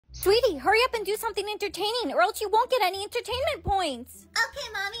Sweetie, hurry up and do something entertaining, or else you won't get any entertainment points. Okay,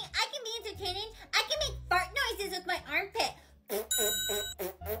 Mommy, I can be entertaining. I can make fart noises with my armpit.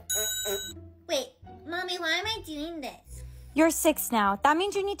 Wait, Mommy, why am I doing this? You're 6 now. That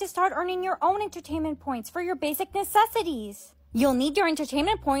means you need to start earning your own entertainment points for your basic necessities. You'll need your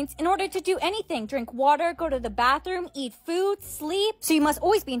entertainment points in order to do anything. Drink water, go to the bathroom, eat food, sleep. So you must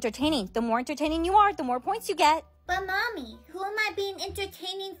always be entertaining. The more entertaining you are, the more points you get. But Mommy, who am I being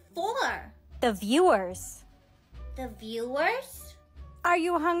entertaining for? The viewers. The viewers? Are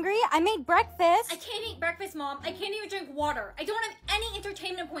you hungry? I made breakfast. I can't eat breakfast, Mom. I can't even drink water. I don't have any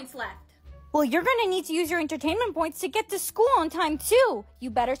entertainment points left. Well, you're gonna need to use your entertainment points to get to school on time, too. You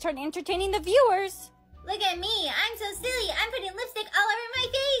better start entertaining the viewers. Look at me. I'm so silly. I'm putting lipstick all over my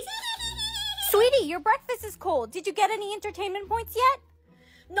face. Sweetie, your breakfast is cold. Did you get any entertainment points yet?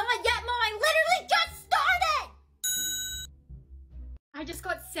 Not yet, Mom. I literally just started! I just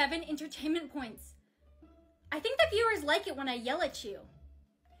got 7 entertainment points. I think the viewers like it when I yell at you.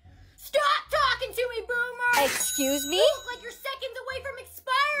 Stop talking to me, Boomer! Excuse me? You look like you're seconds away from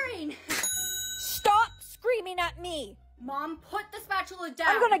expiring! Stop screaming at me! Mom, put the spatula down.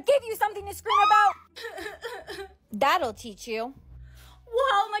 I'm gonna give you something to scream about! That'll teach you. Well,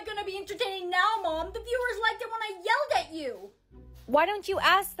 how am I gonna be entertaining now, Mom? The viewers liked it when I yelled at you. Why don't you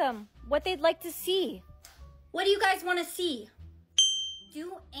ask them what they'd like to see? What do you guys want to see?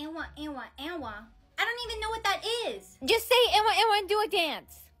 Do anwa, anwa, anwa. I don't even know what that is. Just say "ewa ewa" and do a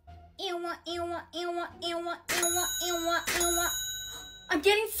dance. Anwa, anwa, anwa, anwa, anwa, anwa, anwa. I'm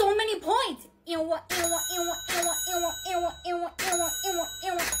getting so many points. Anwa, anwa, anwa, anwa, anwa, anwa, anwa, anwa, anwa,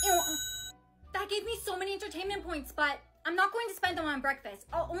 anwa, anwa. That gave me so many entertainment points, but I'm not going to spend them on breakfast.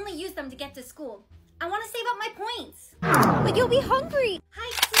 I'll only use them to get to school. I want to save up my points. But you'll be hungry.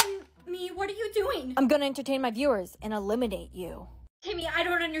 Hi, Timmy. What are you doing? I'm gonna entertain my viewers and eliminate you. Timmy, I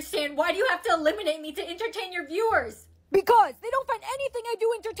don't understand. Why do you have to eliminate me to entertain your viewers? Because they don't find anything I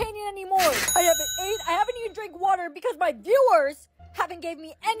do entertaining anymore. I haven't ate, I haven't even drank water because my viewers haven't gave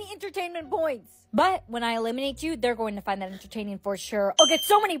me any entertainment points. But when I eliminate you, they're going to find that entertaining for sure. I'll get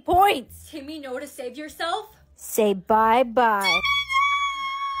so many points. Timmy, know to save yourself? Say bye-bye.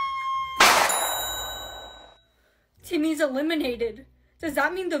 Timmy's eliminated. Does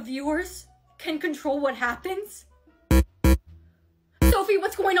that mean the viewers can control what happens? Sophie,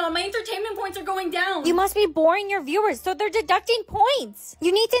 what's going on? My entertainment points are going down. You must be boring your viewers, so they're deducting points.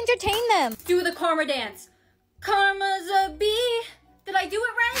 You need to entertain them. Do the karma dance. Karma's a bee. Did I do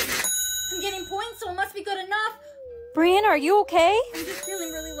it right? I'm getting points, so it must be good enough. Brianna, are you okay? I'm just feeling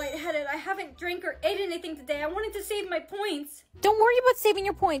really lightheaded. I haven't drank or ate anything today. I wanted to save my points. Don't worry about saving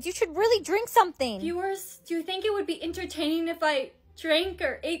your points. You should really drink something. Viewers, do you think it would be entertaining if I drank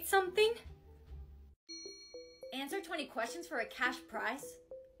or ate something? Answer 20 questions for a cash prize?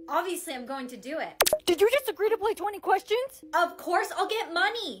 Obviously, I'm going to do it. Did you just agree to play 20 questions? Of course, I'll get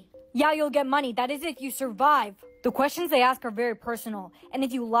money. Yeah, you'll get money. That is if you survive. The questions they ask are very personal. And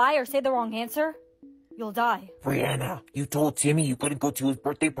if you lie or say the wrong answer, you'll die. Brianna, you told Timmy you couldn't go to his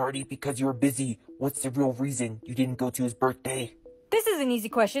birthday party because you were busy. What's the real reason you didn't go to his birthday? This is an easy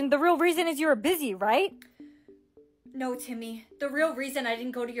question. The real reason is you were busy, right? No, Timmy. The real reason I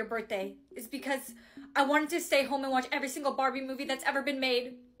didn't go to your birthday is because I wanted to stay home and watch every single Barbie movie that's ever been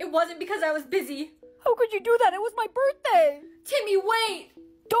made. It wasn't because I was busy. How could you do that? It was my birthday. Timmy, wait!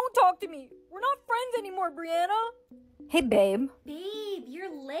 Don't talk to me. We're not friends anymore, Brianna. Hey, babe. Babe,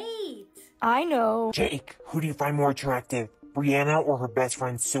 you're late. I know. Jake, who do you find more attractive? Brianna or her best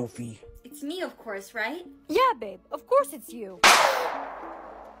friend Sophie? It's me, of course, right? Yeah, babe. Of course it's you.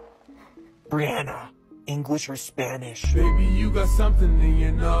 Brianna, English or Spanish? Baby, you got something in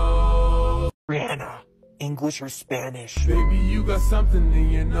your nose. Brianna, English or Spanish? Baby, you got something in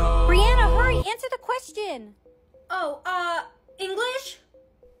your nose. Brianna, hurry. Answer the question. Oh, English?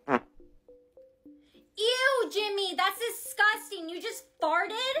 Ew, Jimmy, that's disgusting. You just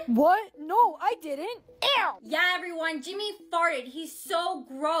farted? What? No, I didn't. Ew. Yeah, everyone, Jimmy farted. He's so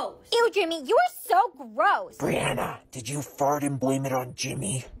gross. Ew, Jimmy, you are so gross. Brianna, did you fart and blame it on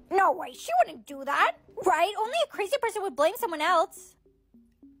Jimmy? No way, she wouldn't do that. Right? Only a crazy person would blame someone else.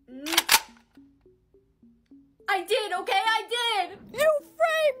 I did, okay? I did. You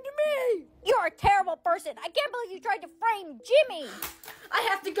framed me. You're a terrible person. I can't believe you tried to frame Jimmy. I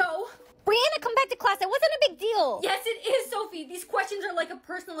have to go. Brianna, come back to class. It wasn't a big deal. Yes, it is, Sophie. These questions are like a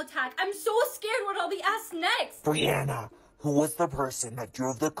personal attack. I'm so scared what I'll be asked next. Brianna, who was the person that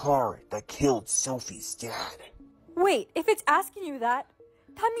drove the car that killed Sophie's dad? Wait, if it's asking you that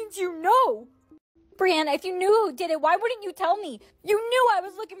means you know. Brianna, if you knew who did it, why wouldn't you tell me? You knew I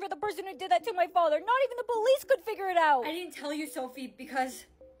was looking for the person who did that to my father. Not even the police could figure it out. I didn't tell you, Sophie, because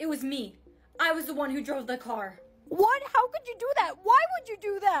It was me. I was the one who drove the car. What? How could you do that? Why would you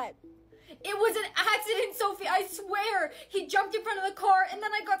do that? It was an accident, Sophie, I swear. He jumped in front of the car, and then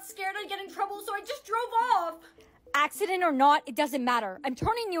I got scared I'd get in trouble, so I just drove off. Accident or not, it doesn't matter. I'm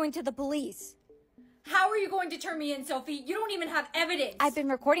turning you into the police. How are you going to turn me in, Sophie? You don't even have evidence. I've been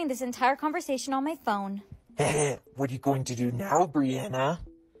recording this entire conversation on my phone. What are you going to do now, Brianna?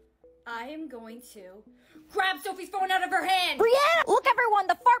 I am going to grab Sophie's phone out of her hand. Brianna! Look, everyone,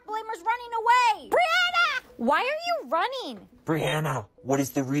 the fart blamer's running away! Brianna! Why are you running? Brianna, what is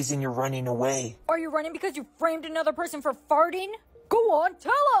the reason you're running away? Are you running because you framed another person for farting? Go on,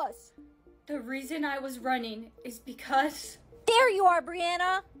 tell us! The reason I was running is because... There you are,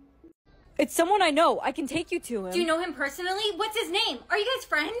 Brianna! It's someone I know. I can take you to him. Do you know him personally? What's his name? Are you guys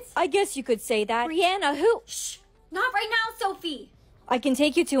friends? I guess you could say that. Brianna, who? Shh! Not right now, Sophie! I can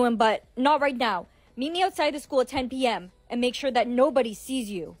take you to him, but not right now. Meet me outside the school at 10 p.m. and make sure that nobody sees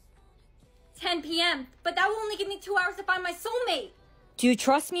you. 10 p.m., but that will only give me 2 hours to find my soulmate. Do you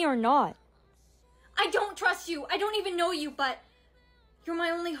trust me or not? I don't trust you. I don't even know you, but you're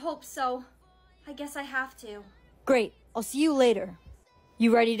my only hope, so I guess I have to. Great. I'll see you later.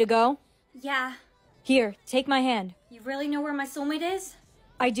 You ready to go? Yeah. Here, take my hand. You really know where my soulmate is?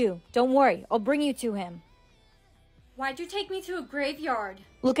 I do. Don't worry. I'll bring you to him. Why'd you take me to a graveyard?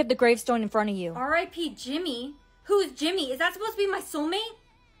 Look at the gravestone in front of you. R.I.P. Jimmy? Who's Jimmy? Is that supposed to be my soulmate?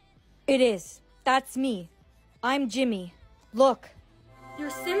 It is. That's me. I'm Jimmy. Look. Your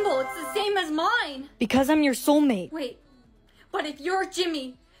symbol, it's the same as mine. Because I'm your soulmate. Wait, but if you're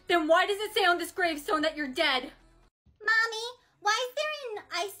Jimmy, then why does it say on this gravestone that you're dead? Mommy, why is there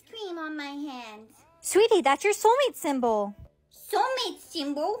an ice cream on my hand? Sweetie, that's your soulmate symbol. Soulmate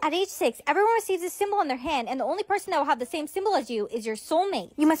symbol? At age 6, everyone receives a symbol on their hand, and the only person that will have the same symbol as you is your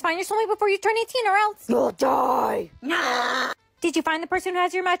soulmate. You must find your soulmate before you turn 18 or else you'll die. Nah. Did you find the person who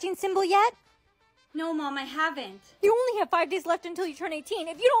has your matching symbol yet? No, Mom, I haven't. You only have 5 days left until you turn 18.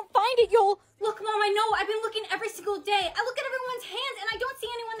 If you don't find it, you'll... Look, Mom, I know. I've been looking every single day. I look at everyone's hands, and I don't see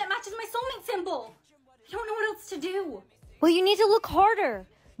anyone that matches my soulmate symbol. I don't know what else to do. Well, you need to look harder.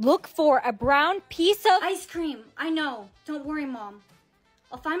 Look for a brown piece of... Ice cream. I know. Don't worry, Mom.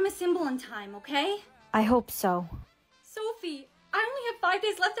 I'll find my symbol in time, okay? I hope so. Sophie, I only have 5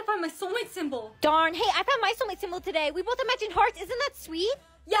 days left to find my soulmate symbol. Darn. Hey, I found my soulmate symbol today. We both have matching hearts. Isn't that sweet?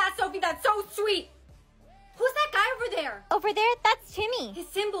 Yeah, Sophie, that's so sweet. Who's that guy over there? Over there? That's Timmy. His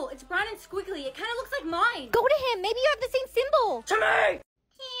symbol, it's brown and squiggly. It kind of looks like mine. Go to him. Maybe you have the same symbol. Timmy!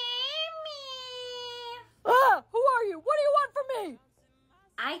 Ah, who are you? What do you want from me?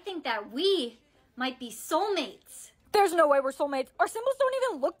 I think that we might be soulmates. There's no way we're soulmates. Our symbols don't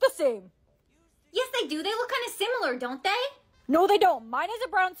even look the same. Yes, they do. They look kind of similar, don't they? No, they don't. Mine is a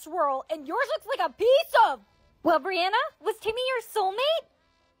brown swirl, and yours looks like a piece of... Well, Brianna, was Timmy your soulmate?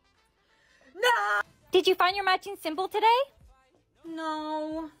 No! Did you find your matching symbol today?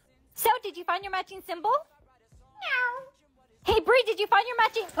 No. So, did you find your matching symbol? No. Hey, Bri, did you find your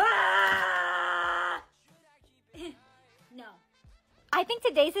matching... Ah! No. I think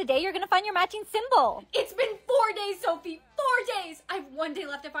today's the day you're gonna find your matching symbol. It's been 4 days, Sophie. 4 days. I have 1 day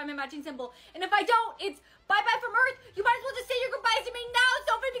left to find my matching symbol. And if I don't, it's bye-bye from Earth. You might as well just say your goodbyes to me now,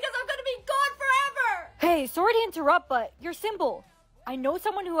 Sophie, because I'm gonna be gone forever. Hey, sorry to interrupt, but your symbol. I know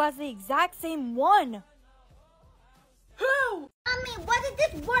someone who has the exact same one. Who? Mommy, what is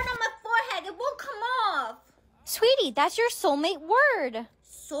this word on my forehead? It won't come off. Sweetie, that's your soulmate word.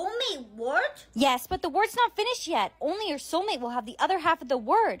 Soulmate word? Yes, but the word's not finished yet. Only your soulmate will have the other half of the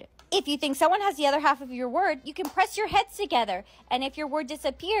word. If you think someone has the other half of your word, you can press your heads together. And if your word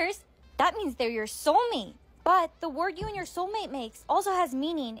disappears, that means they're your soulmate. But the word you and your soulmate makes also has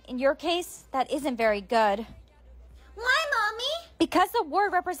meaning. In your case, that isn't very good. Why, Mommy? Because the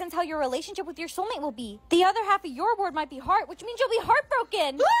word represents how your relationship with your soulmate will be. The other half of your word might be heart, which means you'll be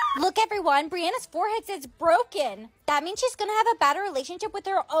heartbroken. Look, everyone, Brianna's forehead says broken. That means she's gonna have a better relationship with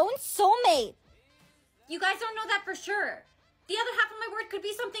her own soulmate. You guys don't know that for sure. The other half of my word could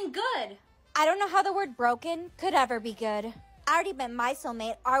be something good. I don't know how the word broken could ever be good. I already met my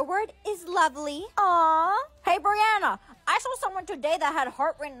soulmate. Our word is lovely. Aww. Hey, Brianna, I saw someone today that had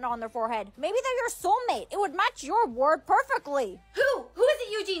heart written on their forehead. Maybe they're your soulmate. It would match your word perfectly. Who? Who is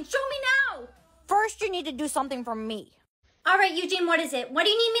it, Eugene? Show me now. First, you need to do something for me. All right, Eugene, what is it? What do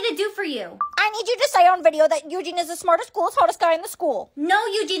you need me to do for you? I need you to say on video that Eugene is the smartest, coolest, hottest guy in the school. No,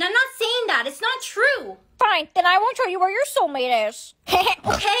 Eugene, I'm not saying that. It's not true. Fine, then I won't show you where your soulmate is.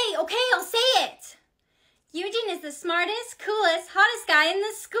 Okay, I'll say it. Eugene is the smartest, coolest, hottest guy in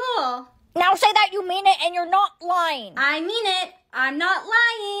the school. Now say that you mean it and you're not lying. I mean it. I'm not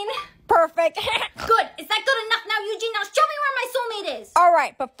lying. Perfect. Good. Is that good enough now, Eugene? Now show me where my soulmate is. All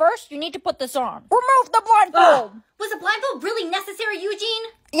right, but first you need to put this on. Remove the blindfold. Was a blindfold really necessary, Eugene?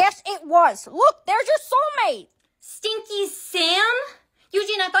 Yes, it was. Look, there's your soulmate. Stinky Sam?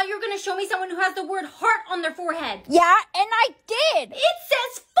 Eugene, I thought you were going to show me someone who has the word heart on their forehead. Yeah, and I did. It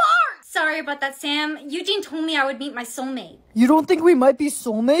says fart! Sorry about that, Sam. Eugene told me I would meet my soulmate. You don't think we might be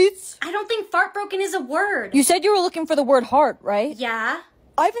soulmates? I don't think fart broken is a word. You said you were looking for the word heart, right? Yeah?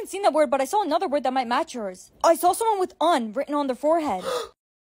 I haven't seen that word, but I saw another word that might match yours. I saw someone with un written on their forehead.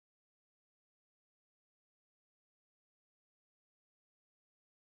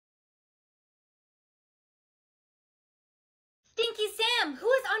 Stinky Sam, who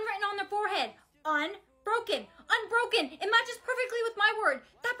is unwritten on their forehead? Unbroken. Unbroken. It matches perfectly with my word.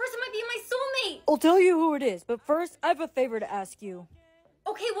 That person might be my soulmate. I'll tell you who it is, but first, I have a favor to ask you.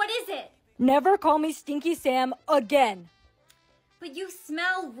 Okay, what is it? Never call me Stinky Sam again. But you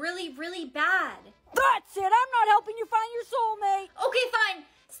smell really, really bad. That's it! I'm not helping you find your soulmate! Okay, fine.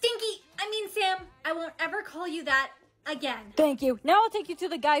 Sam, I won't ever call you that again. Thank you. Now I'll take you to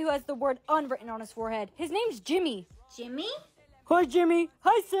the guy who has the word unwritten on his forehead. His name's Jimmy. Jimmy? Hi, Jimmy.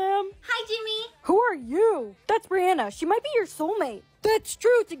 Hi, Sam. Hi, Jimmy. Who are you? That's Brianna. She might be your soulmate. That's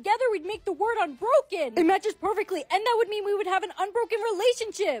true. Together we'd make the word unbroken. It matches perfectly, and that would mean we would have an unbroken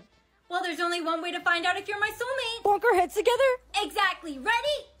relationship. Well, there's only one way to find out if you're my soulmate. Bonk our heads together? Exactly.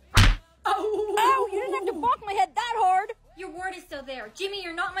 Ready? Oh. Ow, you didn't have to bonk my head that hard. Your word is still there. Jimmy,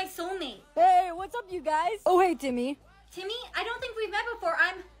 you're not my soulmate. Hey, what's up, you guys? Oh, hey, Timmy. Timmy, I don't think we've met before.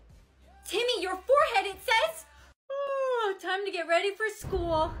 Timmy, your forehead, it says... Oh, time to get ready for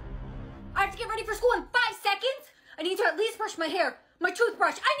school. I have to get ready for school in 5 seconds. I need to at least brush my hair. My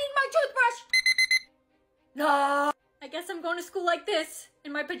toothbrush. I need my toothbrush. No. I guess I'm going to school like this,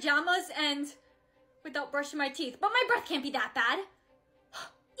 in my pajamas and without brushing my teeth. But my breath can't be that bad.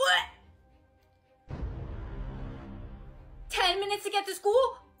 What? 10 minutes to get to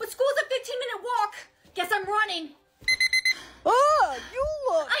school? But school's a 15-minute walk. Guess I'm running. Ah, you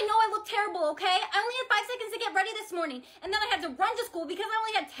look... I know I look terrible, okay? I only had 5 seconds to get ready this morning, and then I had to run to school because I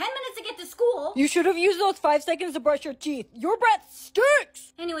only had 10 minutes to get to school. You should have used those 5 seconds to brush your teeth. Your breath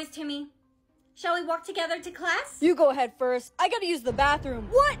stinks! Anyways, Timmy, shall we walk together to class? You go ahead first. I gotta use the bathroom.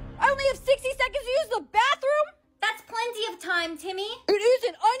 What? I only have 60 seconds to use the bathroom? That's plenty of time, Timmy. It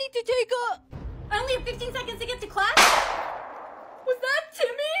isn't. I need to take a... I only have 15 seconds to get to class. Was that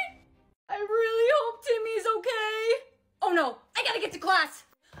Timmy? I really hope Timmy's okay. Oh no, I gotta get to class.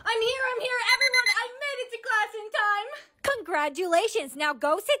 I'm here, everyone. I made it to class in time. Congratulations. Now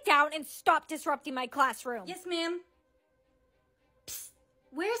go sit down and stop disrupting my classroom. Yes, ma'am. Psst,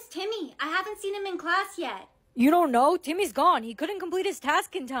 where's Timmy? I haven't seen him in class yet. You don't know? Timmy's gone. He couldn't complete his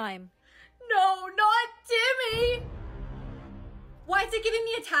task in time. No, not Timmy. Why is it giving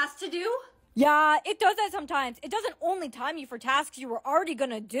me a task to do? Yeah, it does that sometimes. It doesn't only time you for tasks you were already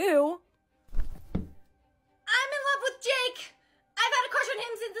gonna do. I'm in love with Jake. I've had a crush on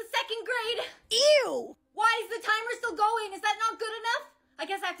him since the 2nd grade. Ew! Why is the timer still going? Is that not good enough? I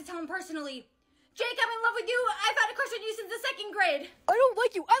guess I have to tell him personally. Jake, I'm in love with you. I've had a crush on you since the 2nd grade. I don't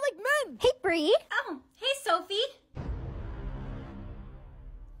like you. I like men. Hey, Bree. Oh, hey, Sophie.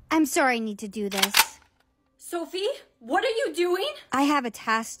 I'm sorry I need to do this. Sophie, what are you doing? I have a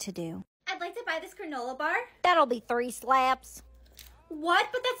task to do. I'd like to buy this granola bar. That'll be 3 slaps. What?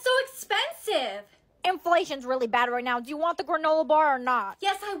 But that's so expensive. Inflation's really bad right now. Do you want the granola bar or not?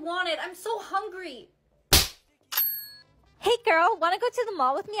 Yes, I want it. I'm so hungry. Hey girl, wanna go to the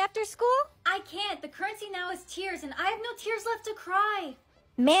mall with me after school? I can't. The currency now is tears, and I have no tears left to cry.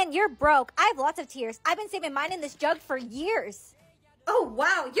 Man, you're broke. I have lots of tears. I've been saving mine in this jug for years. Oh,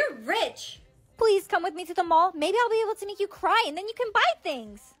 wow. You're rich. Please come with me to the mall. Maybe I'll be able to make you cry and then you can buy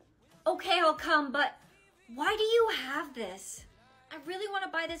things. Okay, I'll come, but why do you have this? I really want to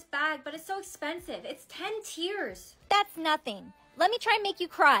buy this bag, but it's so expensive. It's 10 tiers. That's nothing. Let me try and make you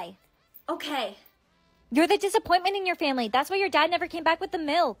cry. Okay. You're the disappointment in your family. That's why your dad never came back with the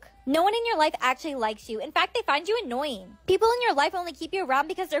milk. No one in your life actually likes you. In fact, they find you annoying. People in your life only keep you around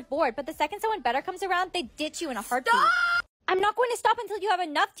because they're bored, but the second someone better comes around, they ditch you in a heartbeat. Stop! I'm not going to stop until you have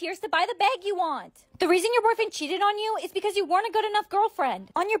enough tears to buy the bag you want. The reason your boyfriend cheated on you is because you weren't a good enough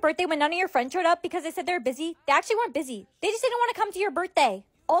girlfriend. On your birthday, when none of your friends showed up because they said they were busy, they actually weren't busy. They just didn't want to come to your birthday.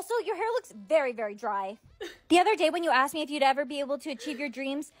 Also, your hair looks very, very dry. The other day when you asked me if you'd ever be able to achieve your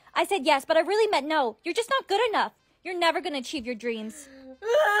dreams, I said yes, but I really meant no. You're just not good enough. You're never going to achieve your dreams.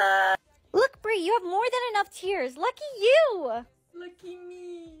 Look, Bree, you have more than enough tears. Lucky you. Lucky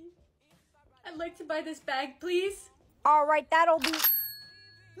me. I'd like to buy this bag, please. All right, that'll be...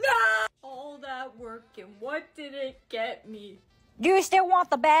 No! All that work, and what did it get me? Do you still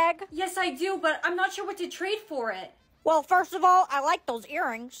want the bag? Yes, I do, but I'm not sure what to trade for it. Well, first of all, I like those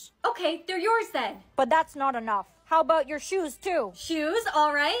earrings. Okay, they're yours then. But that's not enough. How about your shoes, too? Shoes,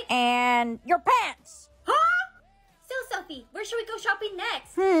 all right. And your pants. Huh? So, Sophie, where should we go shopping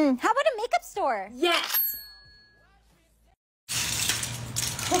next? How about a makeup store? Yes.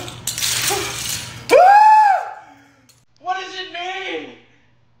 What does it mean?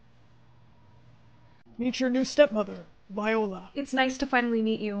 Meet your new stepmother, Viola. It's nice to finally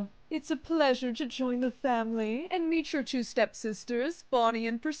meet you. It's a pleasure to join the family and meet your two stepsisters, Bonnie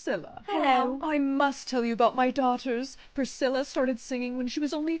and Priscilla. Hello. I must tell you about my daughters. Priscilla started singing when she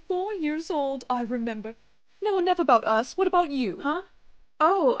was only 4 years old, I remember. No, enough about us. What about you? Huh?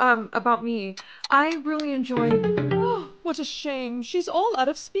 Oh, about me. I really enjoy... Oh, what a shame. She's all out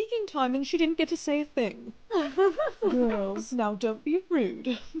of speaking time and she didn't get to say a thing. Girls, now don't be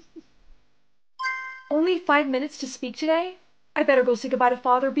rude. Only 5 minutes to speak today? I better go say goodbye to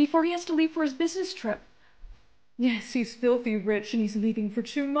Father before he has to leave for his business trip. Yes, he's filthy rich and he's leaving for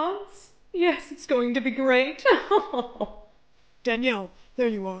 2 months. Yes, it's going to be great. Danielle, there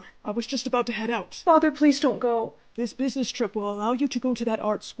you are. I was just about to head out. Father, please don't go. This business trip will allow you to go to that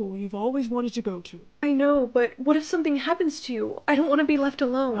art school you've always wanted to go to. I know, but what if something happens to you? I don't want to be left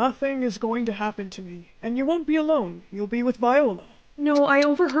alone. Nothing is going to happen to me, and you won't be alone. You'll be with Viola. No, I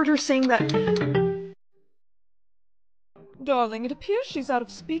overheard her saying that... Darling, it appears she's out of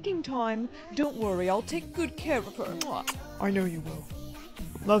speaking time. Don't worry, I'll take good care of her. Mwah. I know you will.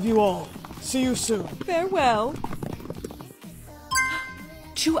 Love you all. See you soon. Farewell.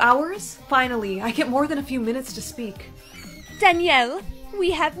 2 hours? Finally, I get more than a few minutes to speak. Danielle,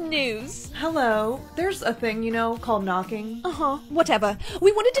 we have news. Hello. There's a thing, you know, called knocking. Whatever.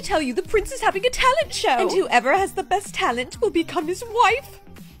 We wanted to tell you the prince is having a talent show. And whoever has the best talent will become his wife.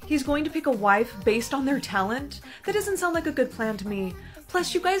 He's going to pick a wife based on their talent? That doesn't sound like a good plan to me.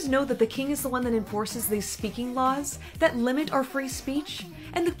 Plus, you guys know that the king is the one that enforces these speaking laws that limit our free speech?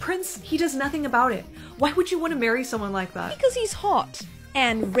 And the prince, he does nothing about it. Why would you want to marry someone like that? Because he's hot.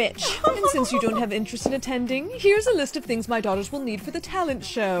 And rich. And since you don't have interest in attending, here's a list of things my daughters will need for the talent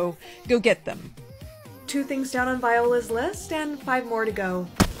show. Go get them. 2 things down on Viola's list, and 5 more to go.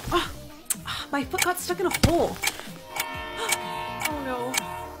 My foot got stuck in a hole. Oh no.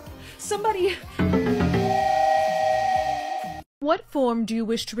 Somebody... What form do you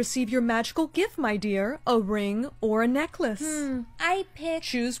wish to receive your magical gift, my dear? A ring or a necklace? I pick...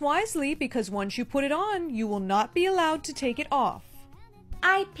 Choose wisely, because once you put it on, you will not be allowed to take it off.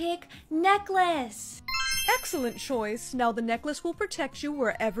 I pick necklace. Excellent choice. Now the necklace will protect you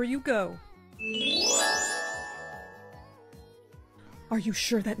wherever you go. Are you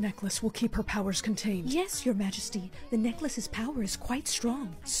sure that necklace will keep her powers contained? Yes, your majesty. The necklace's power is quite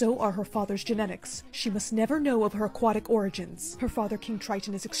strong. So are her father's genetics. She must never know of her aquatic origins. Her father, King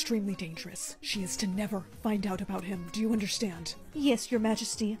Triton, is extremely dangerous. She is to never find out about him. Do you understand? Yes, your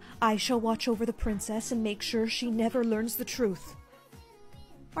majesty. I shall watch over the princess and make sure she never learns the truth.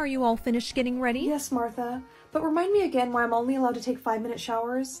 Are you all finished getting ready? Yes, Martha. But remind me again why I'm only allowed to take 5-minute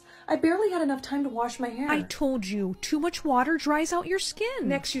showers. I barely had enough time to wash my hair. I told you, too much water dries out your skin.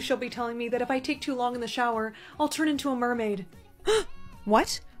 Next, you shall be telling me that if I take too long in the shower, I'll turn into a mermaid.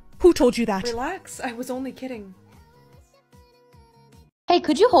 What? Who told you that? Relax, I was only kidding. Hey,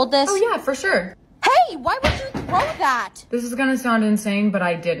 could you hold this? Oh yeah, for sure. Hey, why would you throw that? This is gonna sound insane, but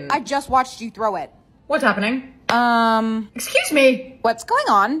I didn't. I just watched you throw it. What's happening? Excuse me! What's going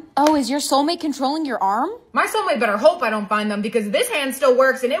on? Oh, is your soulmate controlling your arm? My soulmate better hope I don't find them because this hand still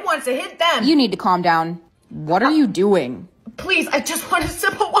works and it wants to hit them! You need to calm down. What are you doing? Please, I just want a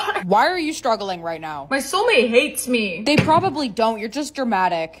sip of water. Why are you struggling right now? My soulmate hates me. They probably don't, you're just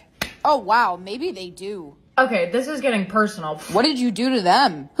dramatic. Oh wow, maybe they do. Okay, this is getting personal. What did you do to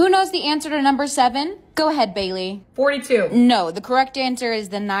them? Who knows the answer to number 7? Go ahead, Bailey. 42. No, the correct answer is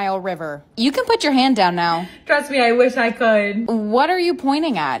the Nile River. You can put your hand down now. Trust me, I wish I could. What are you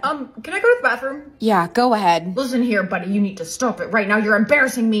pointing at? Can I go to the bathroom? Yeah, go ahead. Listen here, buddy, you need to stop it right now. You're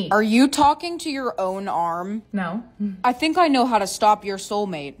embarrassing me. Are you talking to your own arm? No. I think I know how to stop your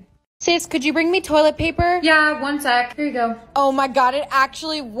soulmate. Sis, could you bring me toilet paper? Yeah, 1 sec. Here you go. Oh my god, it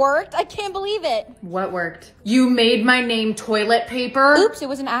actually worked. I can't believe it. What worked? You made my name toilet paper? Oops, it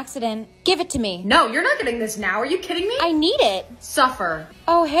was an accident. Give it to me. No, you're not getting this now. Are you kidding me? I need it. Suffer.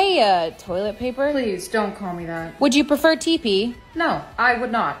 Oh, hey, toilet paper? Please, don't call me that. Would you prefer TP? No, I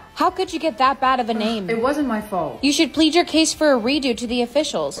would not. How could you get that bad of a name? It wasn't my fault. You should plead your case for a redo to the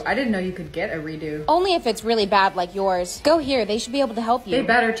officials. I didn't know you could get a redo. Only if it's really bad like yours. Go here, they should be able to help you. They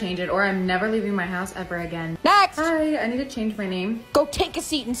better change it or I'm never leaving my house ever again. Next! Hi, I need to change my name. Go take a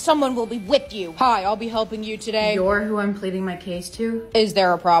seat and someone will be with you. Hi, I'll be helping you today. You're who I'm pleading my case to? Is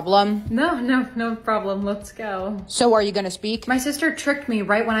there a problem? No problem. Let's go. So are you gonna speak? My sister tricked me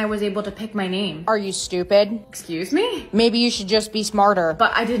right when I was able to pick my name. Are you stupid? Excuse me? Maybe you should just be smarter.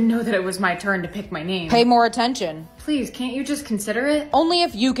 But I didn't know that it was my turn to pick my name. Pay more attention. Please, can't you just consider it? Only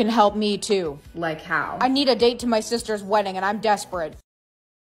if you can help me too. Like how? I need a date to my sister's wedding and I'm desperate.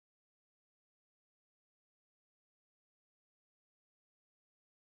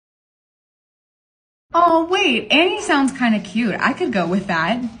 Oh, wait, Annie sounds kind of cute. I could go with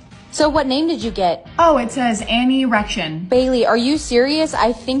that. So what name did you get? Oh, it says Annie Erection. Bailey, are you serious?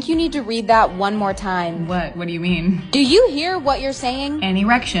 I think you need to read that one more time. What? What do you mean? Do you hear what you're saying? Annie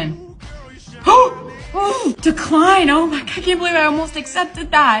Erection. Oh, decline. Oh my God, I can't believe I almost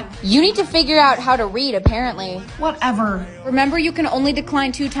accepted that. You need to figure out how to read, apparently. Whatever. Remember, you can only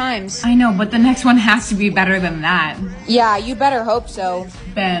decline 2 times. I know, but the next one has to be better than that. Yeah, you better hope so.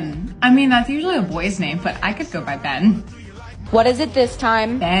 Ben. I mean, that's usually a boy's name, but I could go by Ben. What is it this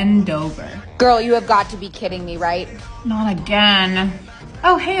time? Bend over. Girl, you have got to be kidding me, right? Not again.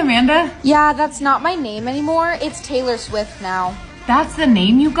 Oh, hey, Amanda. Yeah, that's not my name anymore. It's Taylor Swift now. That's the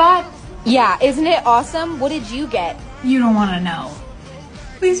name you got? Yeah, isn't it awesome? What did you get? You don't want to know.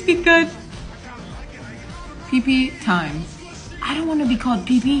 Please be good. PP time. I don't want to be called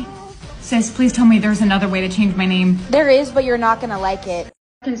PP. Sis, please tell me there's another way to change my name. There is, but you're not gonna like it.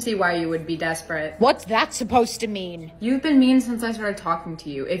 I can see why you would be desperate. What's that supposed to mean? You've been mean since I started talking to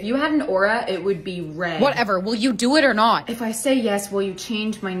you. If you had an aura, it would be red. Whatever, will you do it or not? If I say yes, will you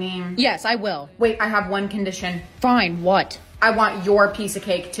change my name? Yes, I will. Wait, I have one condition. Fine, what? I want your piece of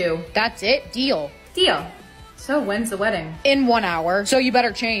cake too. That's it? Deal. Deal. So when's the wedding? In 1 hour, so you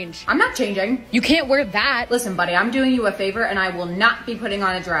better change. I'm not changing. You can't wear that. Listen, buddy, I'm doing you a favor and I will not be putting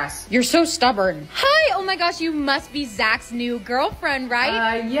on a dress. You're so stubborn. Hi, oh my gosh, you must be Zach's new girlfriend,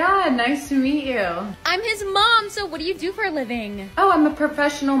 right? Yeah, nice to meet you. I'm his mom, so what do you do for a living? Oh, I'm a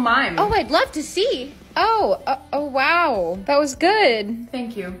professional mime. Oh, I'd love to see. Oh, wow, that was good.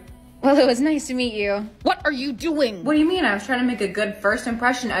 Thank you. Well, it was nice to meet you. What are you doing? What do you mean? I was trying to make a good first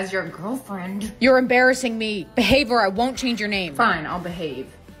impression as your girlfriend. You're embarrassing me. Behave or I won't change your name. Fine, I'll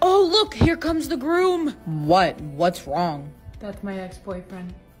behave. Oh, look, here comes the groom. What? What's wrong? That's my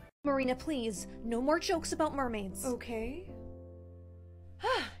ex-boyfriend. Marina, please, no more jokes about mermaids. Okay.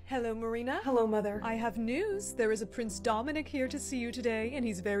 Hello, Marina. Hello, Mother. I have news. There is a Prince Dominic here to see you today, and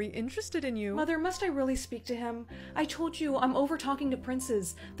he's very interested in you. Mother, must I really speak to him? I told you, I'm over talking to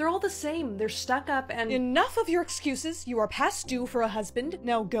princes. They're all the same. They're stuck up and— Enough of your excuses. You are past due for a husband.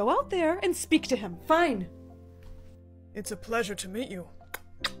 Now go out there and speak to him. Fine. It's a pleasure to meet you.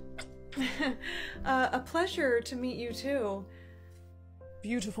 A pleasure to meet you too.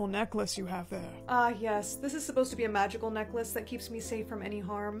 Beautiful necklace you have there. Yes. This is supposed to be a magical necklace that keeps me safe from any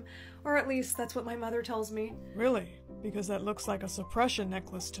harm. Or at least, that's what my mother tells me. Really? Because that looks like a suppression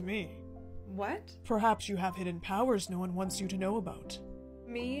necklace to me. What? Perhaps you have hidden powers no one wants you to know about.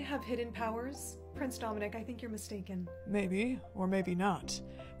 Me have hidden powers? Prince Dominic, I think you're mistaken. Maybe, or maybe not.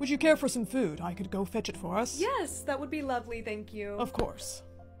 Would you care for some food? I could go fetch it for us. Yes, that would be lovely, thank you. Of course.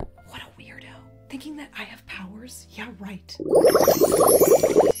 What a weirdo. Thinking that I have powers? Yeah, right.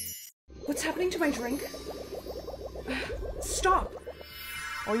 What's happening to my drink? Stop!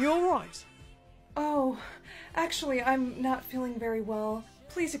 Are you alright? Oh, actually, I'm not feeling very well.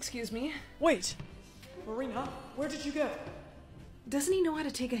 Please excuse me. Wait! Marina, where did you go? Doesn't he know how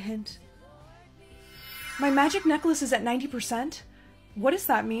to take a hint? My magic necklace is at 90%? What does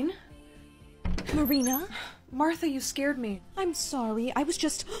that mean? Marina? Martha, you scared me. I'm sorry, I was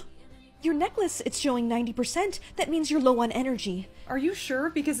just... Your necklace, it's showing 90%. That means you're low on energy. Are you sure?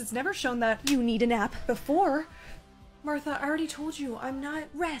 Because it's never shown that. You need a nap. Before? Martha, I already told you, I'm not—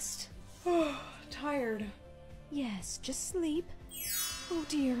 Rest. tired. Yes, just sleep. Oh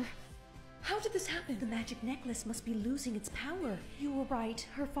dear. How did this happen? The magic necklace must be losing its power. You were right.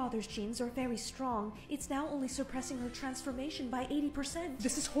 Her father's genes are very strong. It's now only suppressing her transformation by 80%.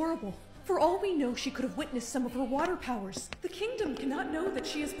 This is horrible. For all we know, she could have witnessed some of her water powers. The kingdom cannot know that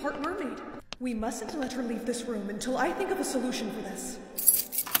she is part mermaid. We mustn't let her leave this room until I think of a solution for this.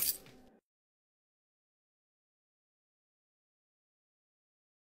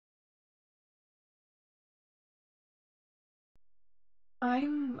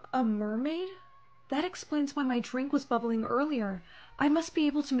 I'm a mermaid? That explains why my drink was bubbling earlier. I must be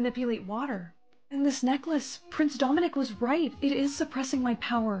able to manipulate water. And this necklace, Prince Dominic was right. It is suppressing my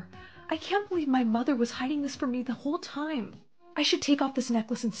power. I can't believe my mother was hiding this from me the whole time. I should take off this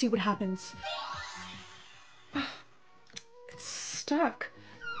necklace and see what happens. It's stuck.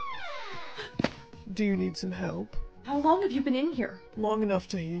 Do you need some help? How long have you been in here? Long enough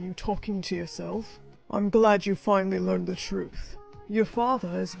to hear you talking to yourself. I'm glad you finally learned the truth. Your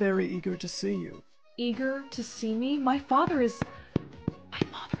father is very eager to see you. Eager to see me? My father is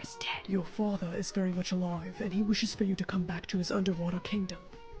dead. Your father is very much alive, and he wishes for you to come back to his underwater kingdom.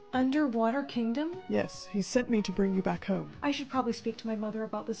 Underwater kingdom? Yes, he sent me to bring you back home. I should probably speak to my mother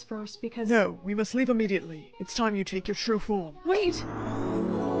about this first, because— No, we must leave immediately. It's time you take your true form. Wait!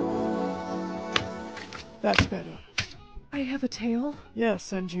 That's better. I have a tail?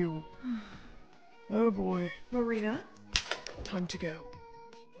 Yes, and you. Oh boy. Marina? Time to go.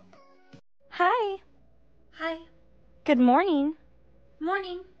 Hi. Hi. Good morning.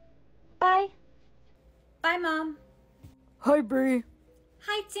 Morning. Bye. Bye, Mom. Hi, Bree.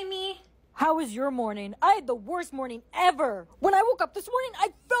 Hi, Timmy. How was your morning? I had the worst morning ever. When I woke up this morning,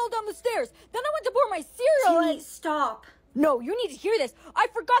 I fell down the stairs. Then I went to pour my cereal Timmy, and— stop. No, you need to hear this. I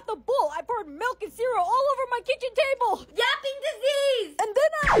forgot the bowl. I poured milk and cereal all over my kitchen table. Yapping disease! And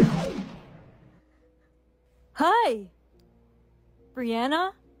then I— Hi.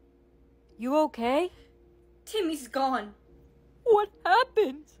 Brianna? You okay? Timmy's gone. What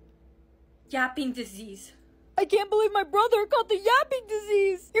happened? Yapping disease. I can't believe my brother caught the yapping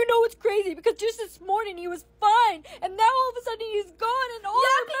disease. You know it's crazy because just this morning he was fine, and now all of a sudden he's gone and all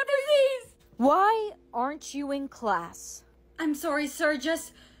Yapping our memories. Why aren't you in class? I'm sorry, sir.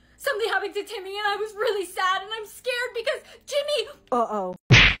 Just something happened to Timmy, and I was really sad, and I'm scared because Jimmy— Uh-oh.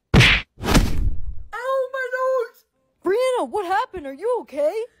 Ow, my nose! Brianna, what happened? Are you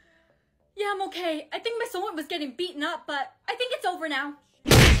okay? Yeah, I'm okay. I think my soulmate was getting beaten up, but I think it's over now.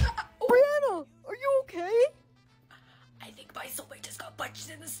 Brianna, are you okay? I think my soulmate just got punched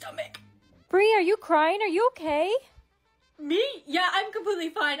in the stomach. Bri, are you crying? Are you okay? Me? Yeah, I'm completely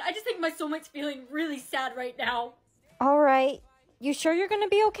fine. I just think my soulmate's feeling really sad right now. All right. You sure you're gonna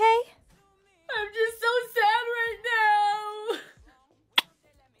be okay? I'm just so sad right now.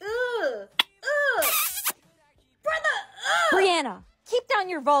 Ugh. Ugh. Brother, ugh. Brianna, keep down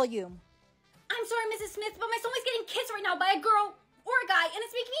your volume. I'm sorry, Mrs. Smith, but my soulmate's getting kissed right now by a girl or a guy, and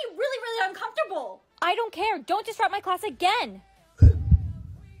it's making me really, really uncomfortable. I don't care. Don't disrupt my class again.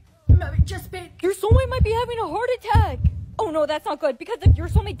 Just bit. Your soulmate might be having a heart attack. Oh no, that's not good, because if your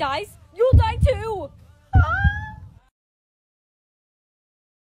soulmate dies, you'll die too.